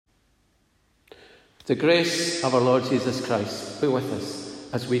The grace of our Lord Jesus Christ be with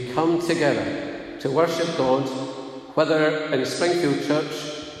us as we come together to worship God, whether in Springfield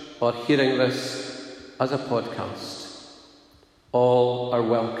Church or hearing this as a podcast. All are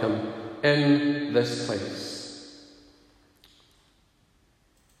welcome in this place.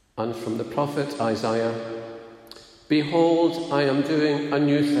 And from the prophet Isaiah, "Behold, I am doing a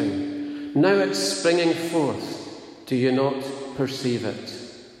new thing. Now it's springing forth. Do you not perceive it?"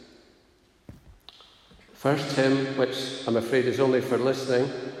 First hymn, which I'm afraid is only for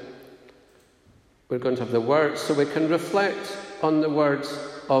listening, we're going to have the words so we can reflect on the words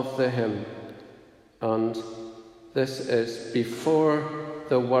of the hymn. And this is "Before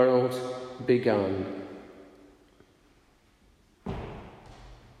the World Began."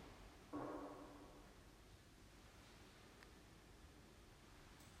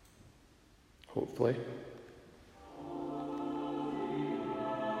 Hopefully.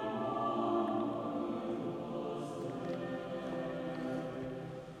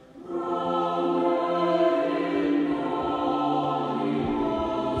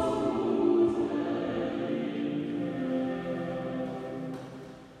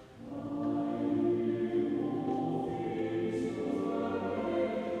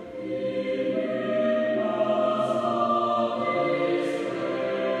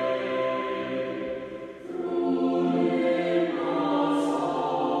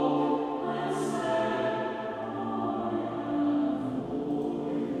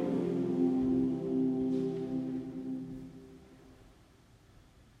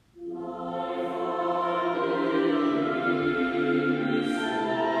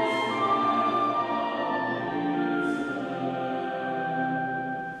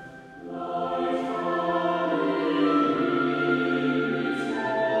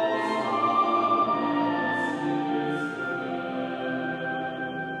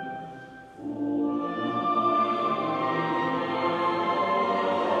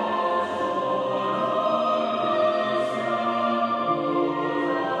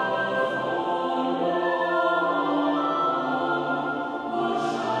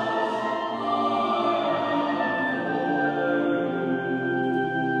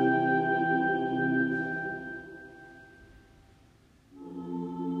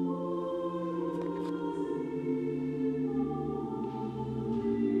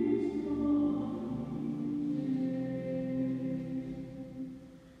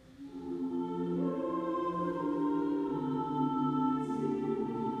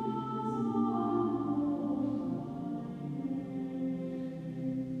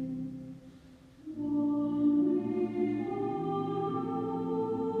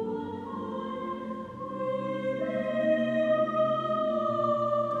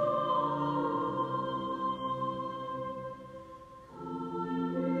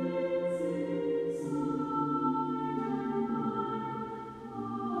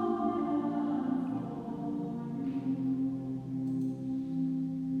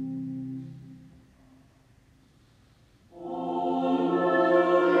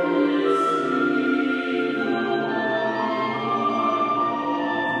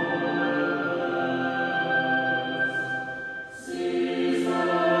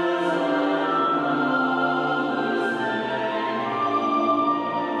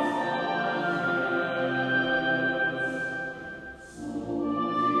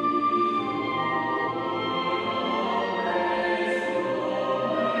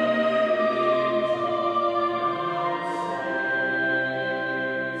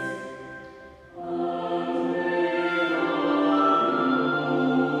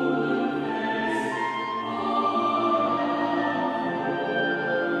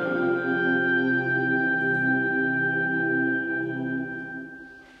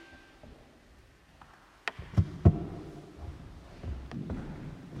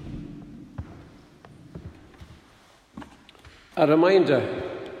 A reminder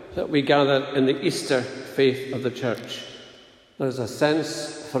that we gather in the Easter faith of the Church. There's a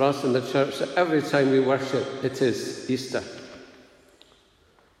sense for us in the Church that every time we worship, it is Easter.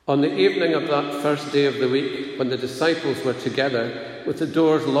 On the evening of that first day of the week, when the disciples were together with the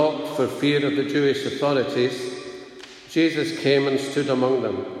doors locked for fear of the Jewish authorities, Jesus came and stood among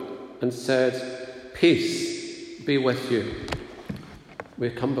them and said, "Peace be with you."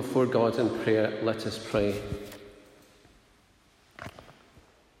 We come before God in prayer. Let us pray.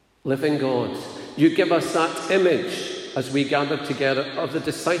 Living God, you give us that image as we gather together of the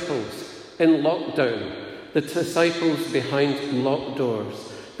disciples in lockdown, the disciples behind locked doors,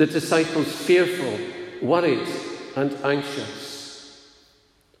 the disciples fearful, worried and anxious.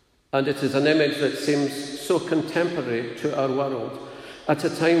 And it is an image that seems so contemporary to our world, at a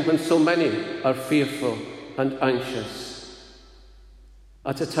time when so many are fearful and anxious,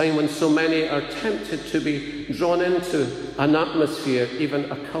 at a time when so many are tempted to be drawn into an atmosphere, even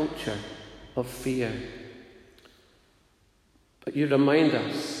a culture of fear. But you remind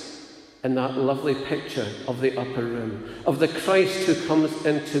us in that lovely picture of the upper room, of the Christ who comes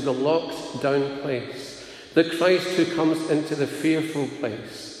into the locked down place, the Christ who comes into the fearful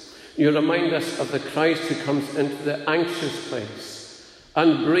place. You remind us of the Christ who comes into the anxious place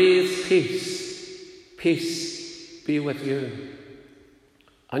and breathes peace. Peace be with you.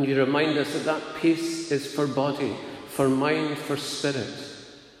 And you remind us that that peace is for body, for mind, for spirit.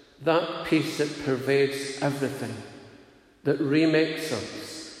 That peace that pervades everything, that remakes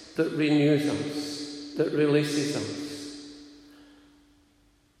us, that renews us, that releases us.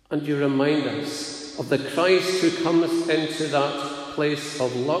 And you remind us of the Christ who comes into that place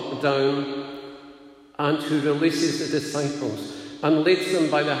of lockdown and who releases the disciples and leads them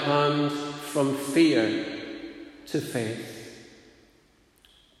by the hand from fear to faith.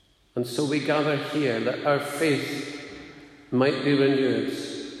 And so we gather here that our faith might be renewed.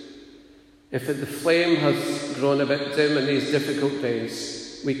 If the flame has grown a bit dim in these difficult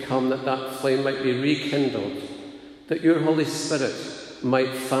days, we come that that flame might be rekindled, that your Holy Spirit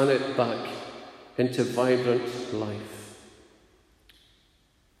might fan it back into vibrant life.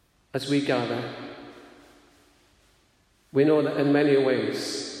 As we gather, we know that in many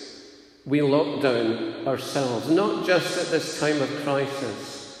ways we lock down ourselves, not just at this time of crisis,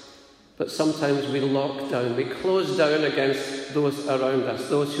 but sometimes we lock down, we close down against those around us,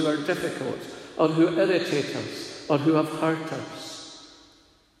 those who are difficult, or who irritate us, or who have hurt us.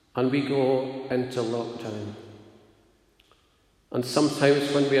 And we go into lockdown. And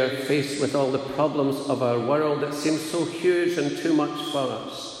sometimes when we are faced with all the problems of our world that seems so huge and too much for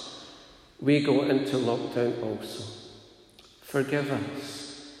us, we go into lockdown also. Forgive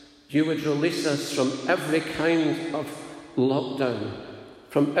us. You would release us from every kind of lockdown,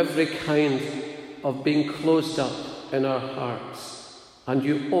 from every kind of being closed up in our hearts, and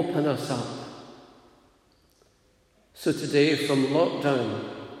you open us up. So today, from lockdown,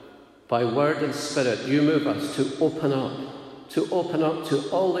 by word and spirit, you move us to open up to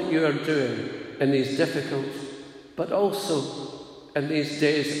all that you are doing in these difficult, but also in these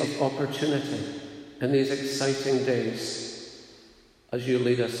days of opportunity, in these exciting days, as you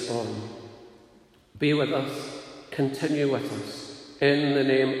lead us on. Be with us, continue with us. In the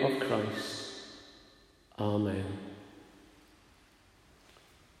name of Christ. Amen.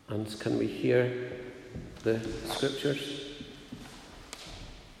 And can we hear the scriptures?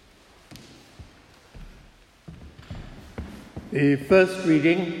 The first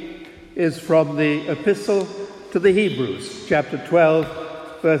reading is from the Epistle to the Hebrews, chapter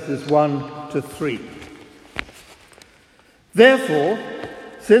 12, verses 1 to 3. Therefore,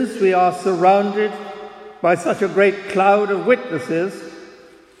 since we are surrounded by such a great cloud of witnesses,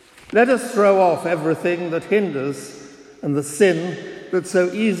 let us throw off everything that hinders and the sin that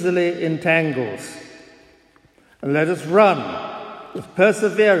so easily entangles. And let us run with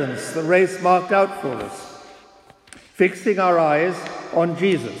perseverance the race marked out for us, fixing our eyes on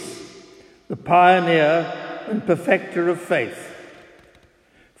Jesus, the pioneer and perfecter of faith.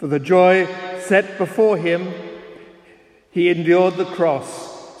 For the joy set before him, he endured the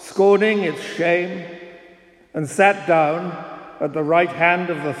cross, scorning its shame, and sat down at the right hand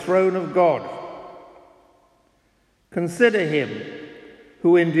of the throne of God. Consider him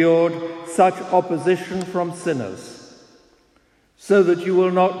who endured such opposition from sinners, so that you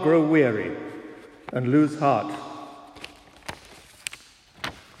will not grow weary and lose heart.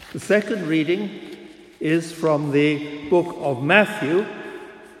 The second reading is from the book of Matthew,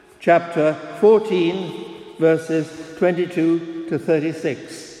 chapter 14, verses 22 to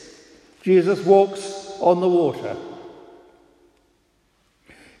 36. Jesus walks on the water.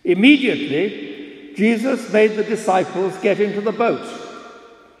 Immediately, Jesus made the disciples get into the boat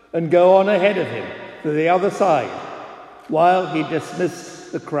and go on ahead of him to the other side, while he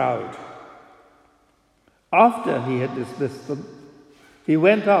dismissed the crowd. After he had dismissed them, he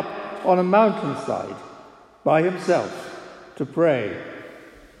went up on a mountainside by himself to pray.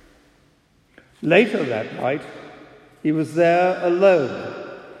 Later that night, he was there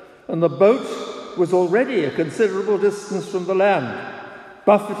alone, and the boat was already a considerable distance from the land,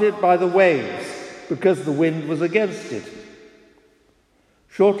 buffeted by the waves because the wind was against it.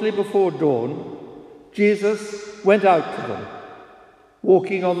 Shortly before dawn, Jesus went out to them,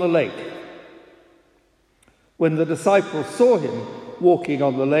 walking on the lake. When the disciples saw him walking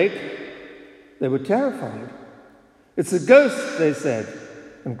on the lake, they were terrified. "It's a ghost," they said,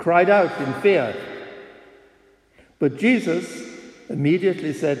 and cried out in fear. But Jesus,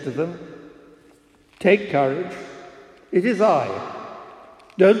 immediately said to them, "Take courage, it is I.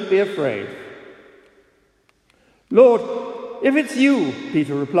 Don't be afraid." "Lord, if it's you,"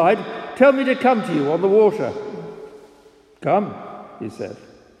 Peter replied, "tell me to come to you on the water." "Come," he said.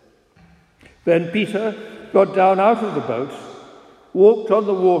 Then Peter got down out of the boat, walked on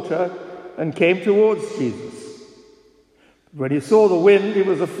the water, and came towards Jesus. When he saw the wind, he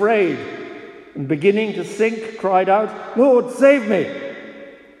was afraid, and beginning to sink, cried out, "Lord, save me!"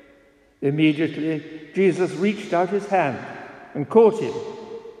 Immediately, Jesus reached out his hand and caught him.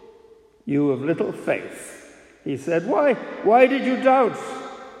 "You of little faith," he said, why did you doubt?"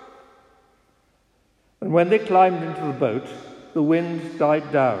 And when they climbed into the boat, the wind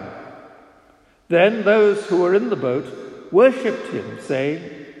died down. Then those who were in the boat worshipped him, saying,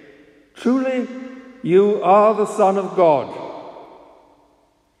 "Truly, you are the Son of God."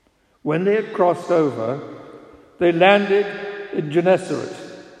 When they had crossed over, they landed in Gennesaret.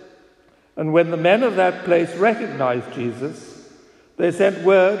 And when the men of that place recognized Jesus, they sent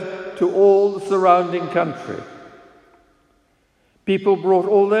word to all the surrounding country. People brought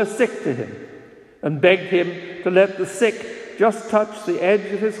all their sick to him and begged him to let the sick just touch the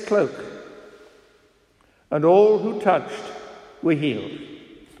edge of his cloak. And all who touched were healed.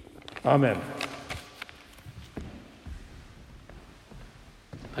 Amen.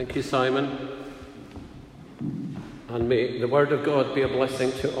 Thank you, Simon. And may the word of God be a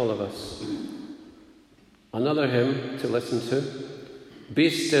blessing to all of us. Another hymn to listen to. Be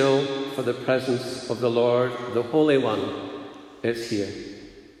still, for the presence of the Lord, the Holy One, is here.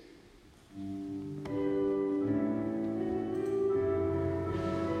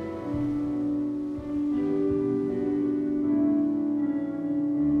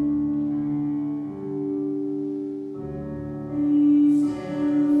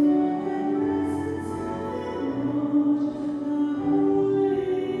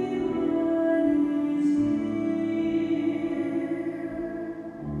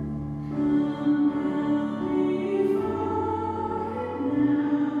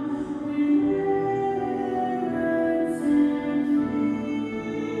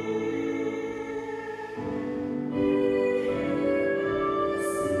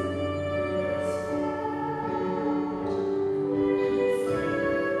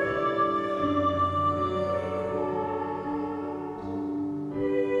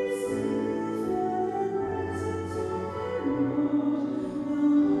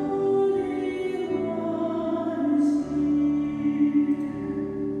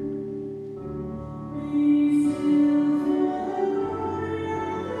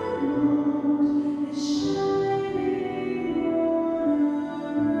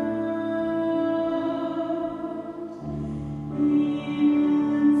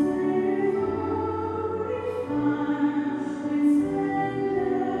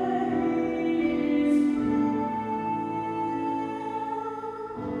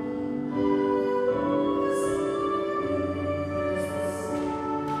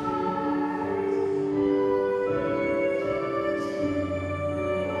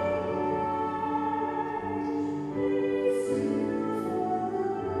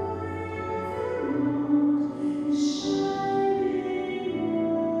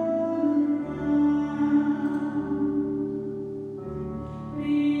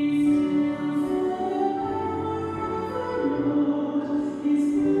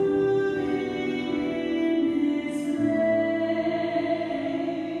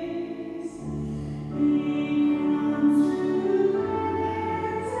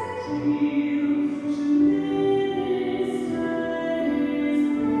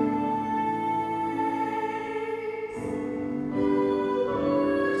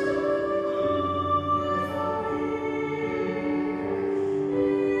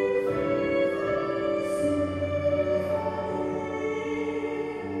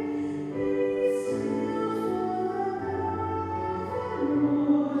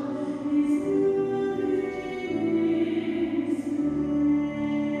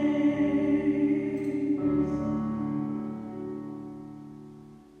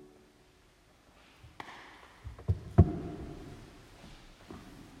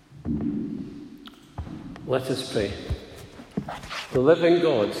 Let us pray. The living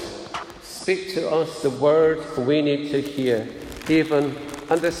God, speak to us the word we need to hear, even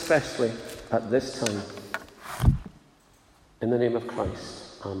and especially at this time. In the name of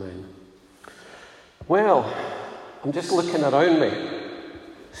Christ, amen. Well, I'm just looking around me.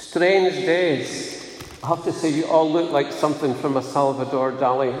 Strange days. I have to say, you all look like something from a Salvador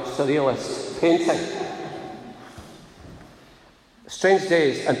Dali surrealist painting. Strange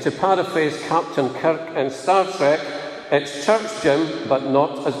days, and to paraphrase Captain Kirk in Star Trek, It's church, Jim, but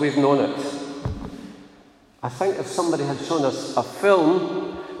not as we've known it. I think if somebody had shown us a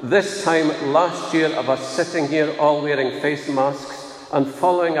film this time last year of us sitting here all wearing face masks and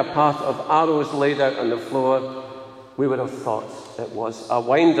following a path of arrows laid out on the floor, we would have thought it was a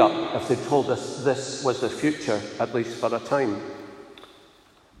wind-up if they told us this was the future, at least for a time.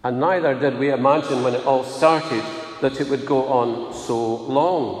 And neither did we imagine when it all started that it would go on so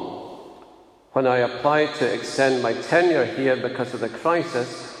long. When I applied to extend my tenure here because of the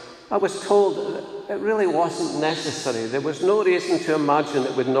crisis, I was told that it really wasn't necessary. There was no reason to imagine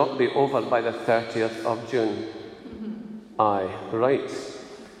it would not be over by the 30th of June. Aye, right.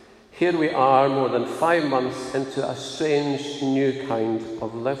 Here we are, more than 5 months into a strange new kind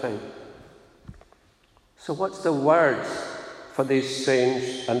of living. So what's the word for these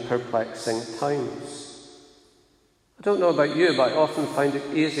strange and perplexing times? I don't know about you, but I often find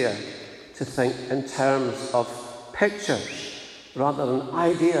it easier to think in terms of pictures rather than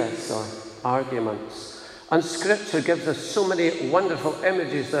ideas or arguments. And Scripture gives us so many wonderful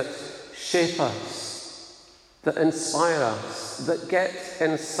images that shape us, that inspire us, that get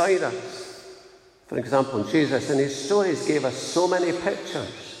inside us. For example, Jesus in his stories gave us so many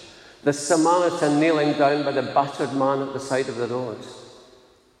pictures. The Samaritan kneeling down by the battered man at the side of the road.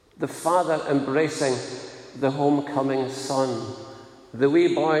 The father embracing the homecoming son. The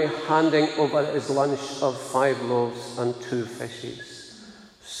wee boy handing over his lunch of 5 loaves and 2 fishes.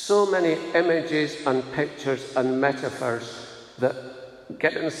 So many images and pictures and metaphors that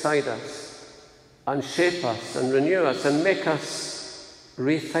get inside us and shape us and renew us and make us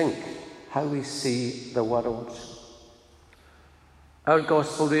rethink how we see the world. Our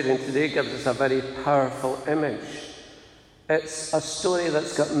gospel reading today gives us a very powerful image. It's a story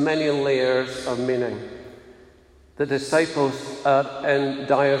that's got many layers of meaning. The disciples are in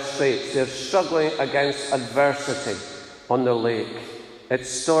dire straits. They're struggling against adversity on the lake. It's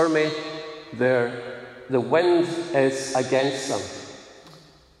stormy. The wind is against them.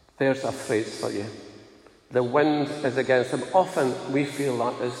 There's a phrase for you. The wind is against them. Often we feel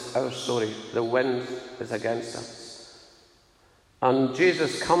that is our story. The wind is against us. And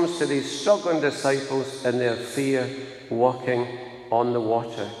Jesus comes to these struggling disciples in their fear, walking on the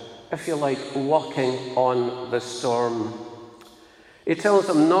water. If you like, walking on the storm. He tells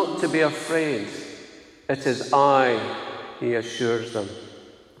them not to be afraid. It is I, he assures them.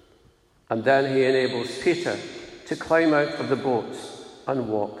 And then he enables Peter to climb out of the boat and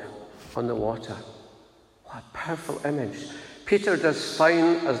walk on the water. What a powerful image. Peter does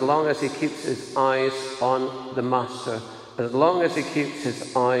fine as long as he keeps his eyes on the Master, as long as he keeps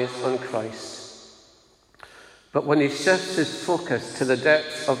his eyes on Christ. But when he shifts his focus to the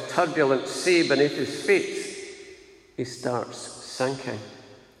depths of turbulent sea beneath his feet, he starts sinking.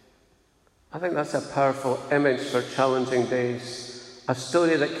 I think that's a powerful image for challenging days, a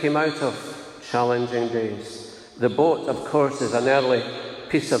story that came out of challenging days. The boat, of course, is an early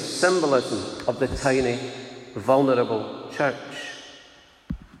piece of symbolism of the tiny, vulnerable church.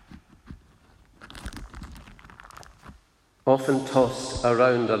 Often tossed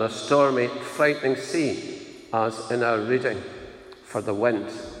around on a stormy, frightening sea, as in our reading, for the wind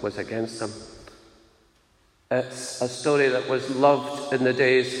was against them. It's a story that was loved in the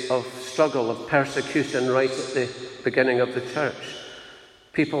days of struggle, of persecution, right at the beginning of the church.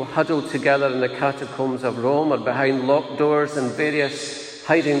 People huddled together in the catacombs of Rome or behind locked doors in various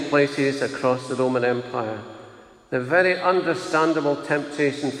hiding places across the Roman Empire. The very understandable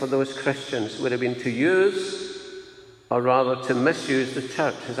temptation for those Christians would have been to use, or rather to misuse, the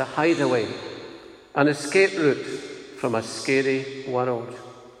church as a hideaway, an escape route from a scary world.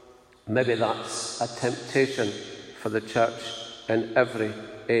 Maybe that's a temptation for the church in every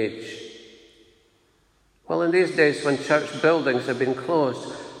age. Well, in these days when church buildings have been closed,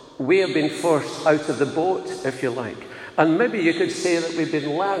 we have been forced out of the boat, if you like. And maybe you could say that we've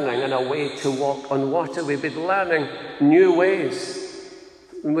been learning in a way to walk on water. We've been learning new ways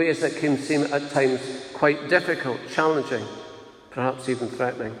that can seem at times quite difficult, challenging, perhaps even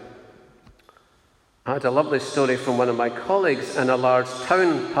threatening. I had a lovely story from one of my colleagues in a large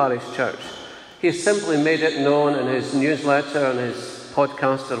town parish church. He simply made it known in his newsletter and his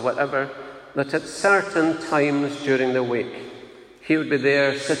podcast or whatever that at certain times during the week he would be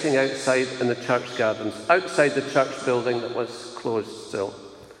there sitting outside in the church gardens, outside the church building that was closed still.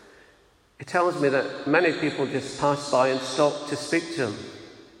 He tells me that many people just passed by and stopped to speak to him,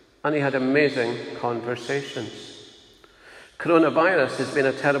 and he had amazing conversations. Coronavirus has been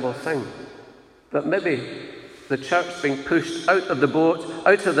a terrible thing. But maybe the church being pushed out of the boat,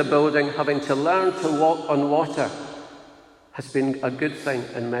 out of the building, having to learn to walk on water has been a good thing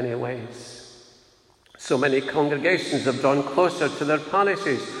in many ways. So many congregations have drawn closer to their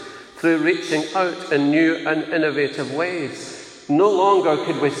parishes through reaching out in new and innovative ways. No longer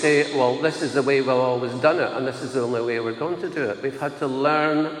could we say, well, this is the way we've always done it, and this is the only way we're going to do it. We've had to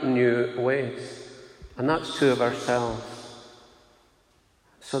learn new ways. And that's true of ourselves.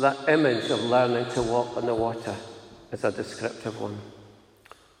 So that image of learning to walk on the water is a descriptive one.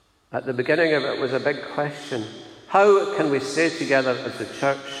 At the beginning of it was a big question. How can we stay together as the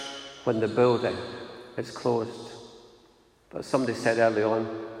church when the building is closed? But somebody said early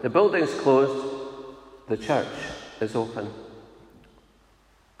on, the building's closed, the church is open.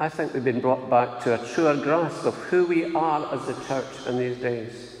 I think we've been brought back to a truer grasp of who we are as the church in these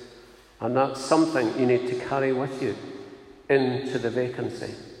days. And that's something you need to carry with you into the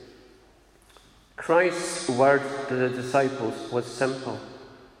vacancy. Christ's word to the disciples was simple.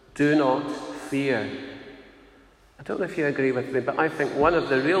 Do not fear. I don't know if you agree with me, but I think one of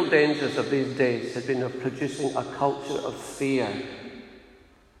the real dangers of these days has been of producing a culture of fear.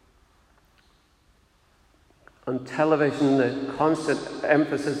 On television, the constant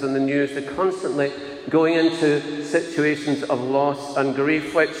emphasis on the news, the constantly going into situations of loss and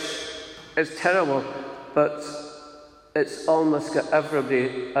grief, which is terrible, but it's almost got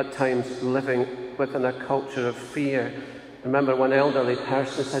everybody at times living within a culture of fear. I remember one elderly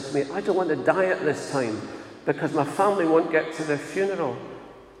person said to me, I don't want to die at this time because my family won't get to the funeral.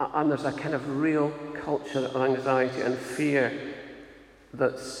 And there's a kind of real culture of anxiety and fear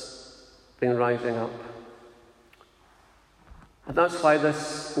that's been rising up. And that's why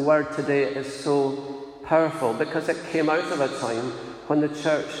this word today is so powerful, because it came out of a time when the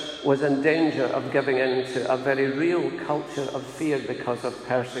church was in danger of giving in to a very real culture of fear because of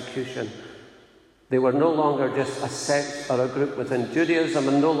persecution. They were no longer just a sect or a group within Judaism,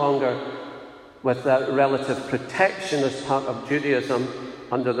 and no longer with that relative protection as part of Judaism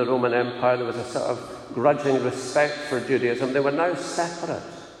under the Roman Empire. There was a sort of grudging respect for Judaism. They were now separate,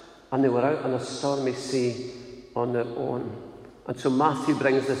 and they were out on a stormy sea on their own. And so Matthew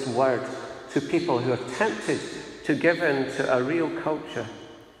brings this word to people who are tempted to give in to a real culture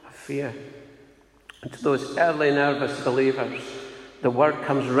of fear. And to those early nervous believers, the word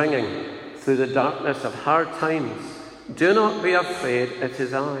comes ringing through the darkness of hard times. Do not be afraid, it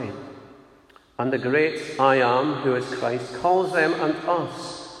is I. And the great I Am, who is Christ, calls them and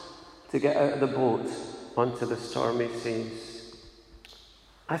us to get out of the boat onto the stormy seas.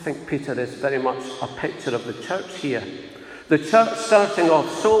 I think Peter is very much a picture of the church here. The church starting off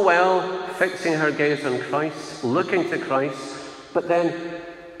so well, fixing her gaze on Christ, looking to Christ, but then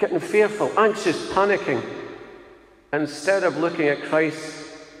getting fearful, anxious, panicking. Instead of looking at Christ,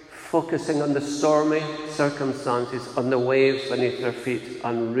 focusing on the stormy circumstances, on the waves beneath their feet,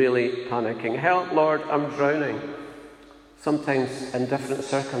 and really panicking. Help, Lord, I'm drowning. Sometimes in different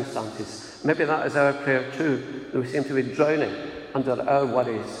circumstances. Maybe that is our prayer too. We seem to be drowning under our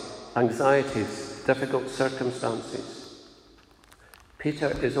worries, anxieties, difficult circumstances.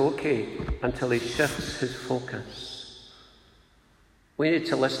 Peter is okay until he shifts his focus. We need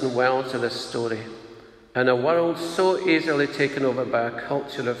to listen well to this story. In a world so easily taken over by a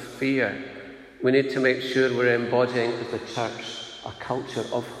culture of fear, we need to make sure we're embodying as the church a culture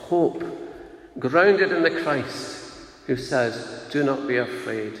of hope, grounded in the Christ who says, do not be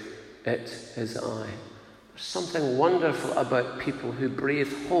afraid, it is I. There's something wonderful about people who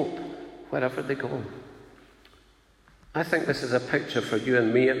breathe hope wherever they go. I think this is a picture for you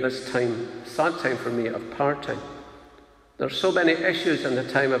and me at this time, sad time for me, of parting. There are so many issues in the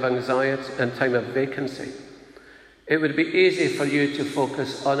time of anxiety and time of vacancy. It would be easy for you to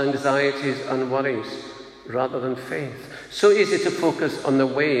focus on anxieties and worries rather than faith. So easy to focus on the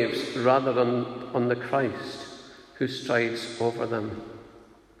waves rather than on the Christ who strides over them.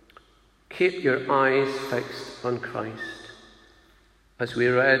 Keep your eyes fixed on Christ. As we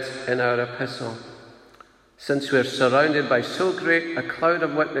read in our epistle, since we are surrounded by so great a cloud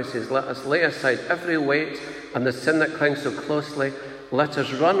of witnesses, let us lay aside every weight and the sin that clings so closely. Let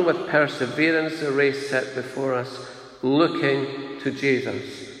us run with perseverance the race set before us, looking to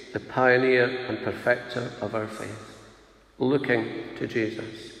Jesus, the pioneer and perfecter of our faith. Looking to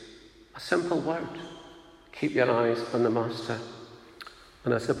Jesus. A simple word. Keep your eyes on the Master.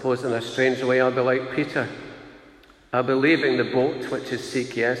 And I suppose in a strange way I'll be like Peter. I'll be leaving the boat, which is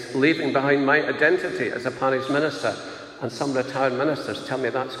seek, yes, leaving behind my identity as a parish minister. And some retired ministers tell me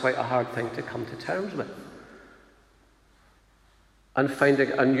that's quite a hard thing to come to terms with. And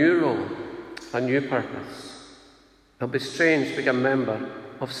finding a new role, a new purpose. It'll be strange being a member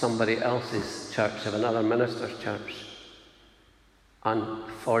of somebody else's church, of another minister's church, and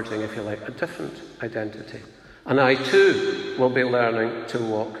forging, if you like, a different identity. And I too will be learning to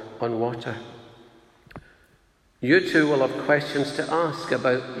walk on water. You too will have questions to ask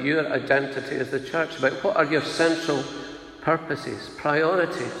about your identity as the church, about what are your central purposes,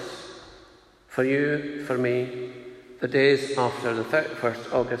 priorities for you, for me. The days after the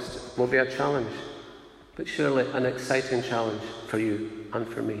 31st August will be a challenge, but surely an exciting challenge for you and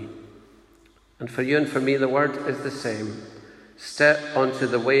for me. And for you and for me, the word is the same. Step onto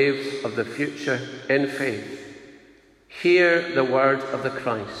the waves of the future in faith. Hear the word of the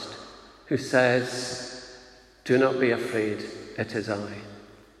Christ, who says, "Do not be afraid, it is I."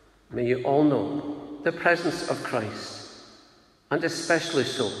 May you all know the presence of Christ, and especially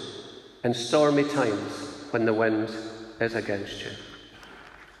so in stormy times when the wind is against you.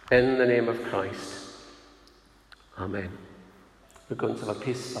 In the name of Christ. Amen. We're going to have a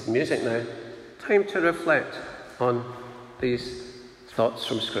piece of music now. Time to reflect on these thoughts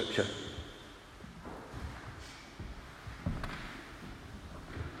from Scripture.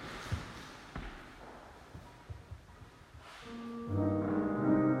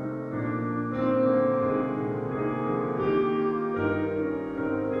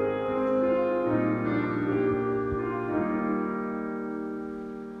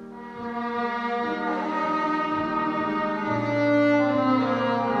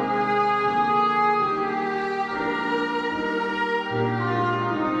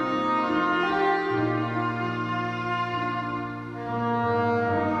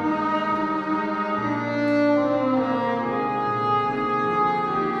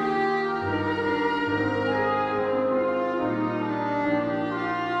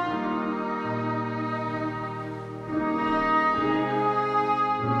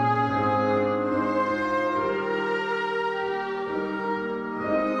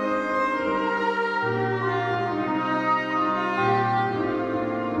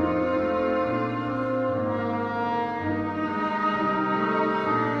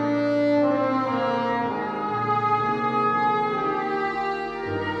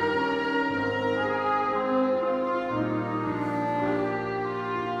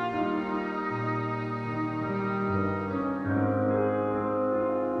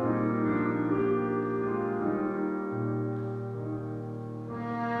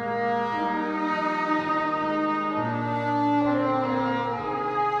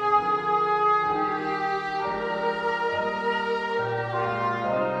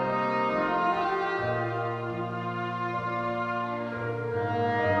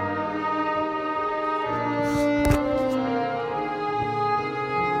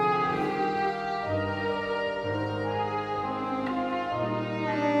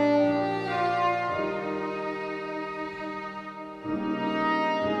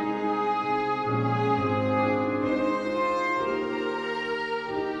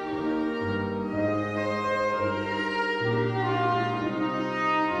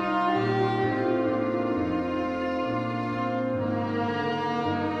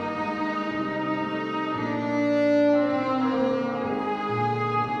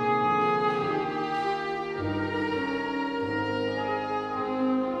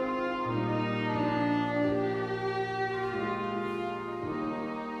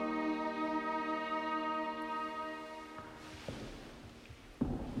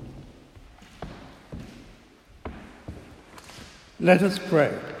 Let us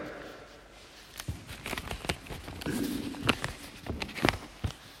pray.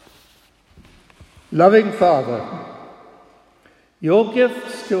 Loving Father, your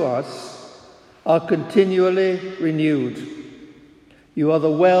gifts to us are continually renewed. You are the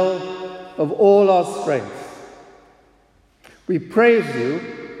well of all our strength. We praise you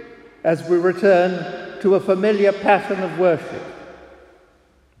as we return to a familiar pattern of worship.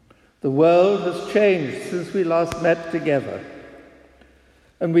 The world has changed since we last met together,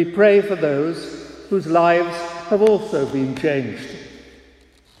 and we pray for those whose lives have also been changed.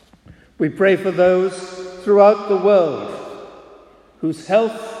 We pray for those throughout the world whose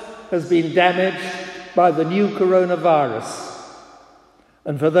health has been damaged by the new coronavirus,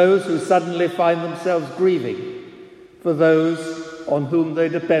 and for those who suddenly find themselves grieving for those on whom they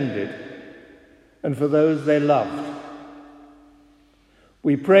depended and for those they loved.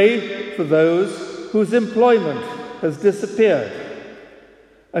 We pray for those whose employment has disappeared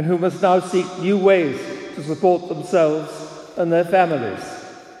and who must now seek new ways to support themselves and their families.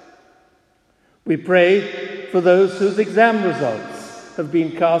 We pray for those whose exam results have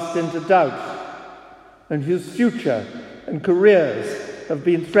been cast into doubt and whose future and careers have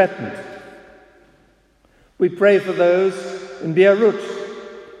been threatened. We pray for those in Beirut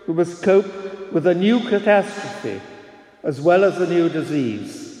who must cope with a new catastrophe as well as a new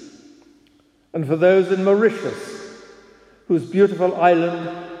disease, and for those in Mauritius whose beautiful island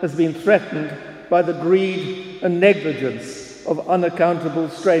has been threatened by the greed and negligence of unaccountable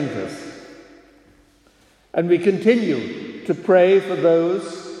strangers. And we continue to pray for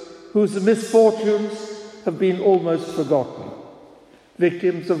those whose misfortunes have been almost forgotten,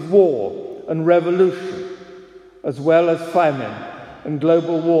 victims of war and revolution, as well as famine and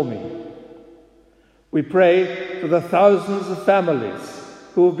global warming. We pray for the thousands of families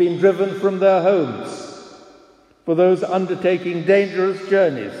who have been driven from their homes, for those undertaking dangerous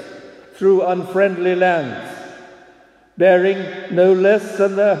journeys through unfriendly lands, bearing no less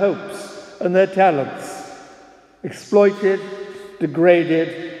than their hopes and their talents, exploited,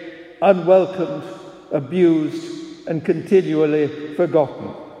 degraded, unwelcomed, abused, and continually forgotten.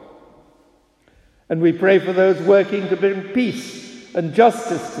 And we pray for those working to bring peace and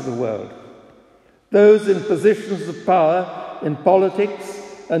justice to the world, those in positions of power in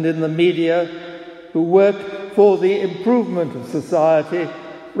politics and in the media who work for the improvement of society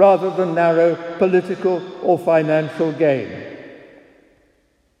rather than narrow political or financial gain.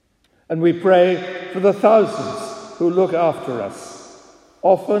 And we pray for the thousands who look after us,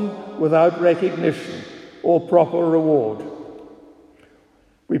 often without recognition or proper reward.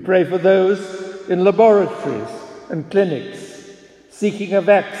 We pray for those in laboratories and clinics seeking a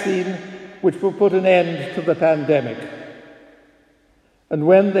vaccine which will put an end to the pandemic. And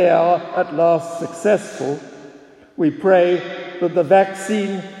when they are at last successful, we pray that the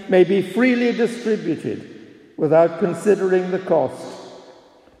vaccine may be freely distributed without considering the cost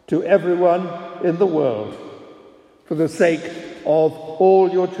to everyone in the world, for the sake of all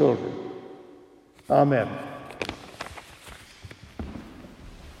your children. Amen.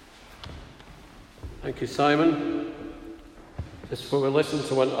 Thank you, Simon. Just before we listen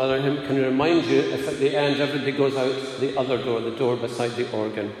to one other hymn, can I remind you, if at the end everybody goes out the other door, the door beside the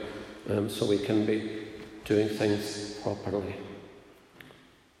organ, so we can be doing things properly.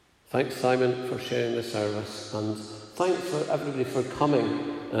 Thanks, Simon, for sharing the service, and thanks for everybody for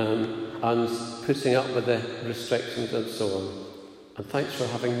coming and putting up with the restrictions and so on. And thanks for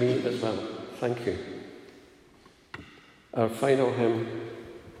having me as well. Thank you. Our final hymn.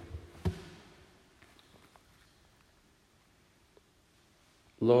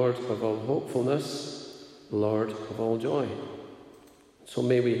 Lord of all hopefulness, Lord of all joy. So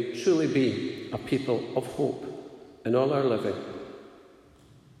may we truly be a people of hope in all our living.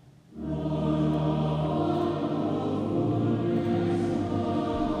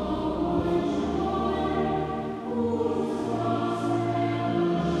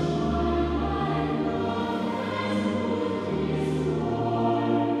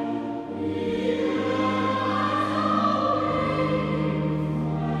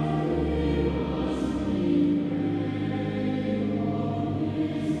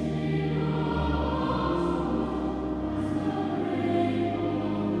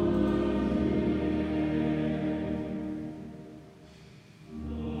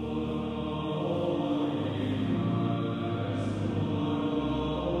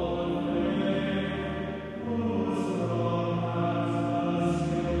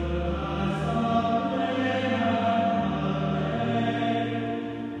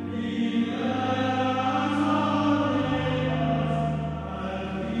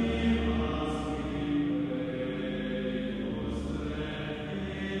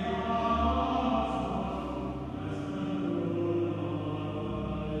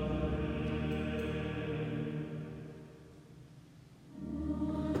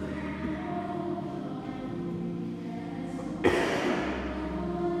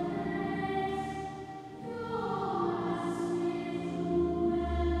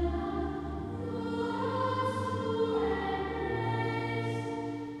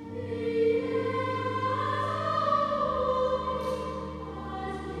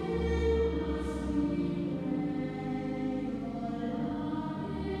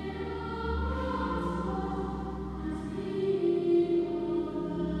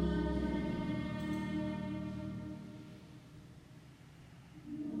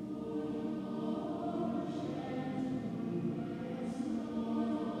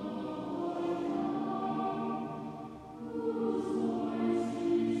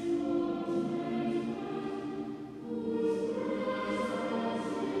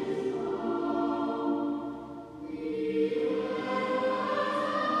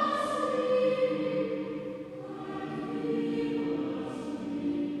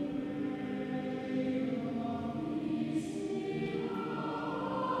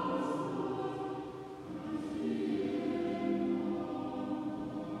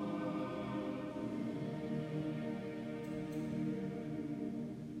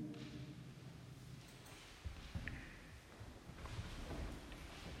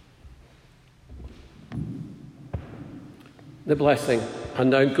 the blessing. And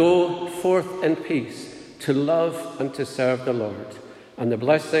now go forth in peace to love and to serve the Lord. And the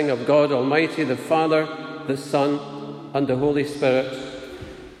blessing of God Almighty, the Father, the Son, and the Holy Spirit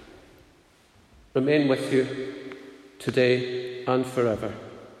remain with you today and forever.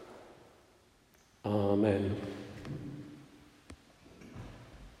 Amen.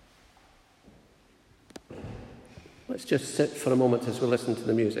 Let's just sit for a moment as we listen to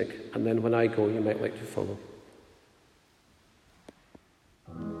the music, and then when I go, you might like to follow.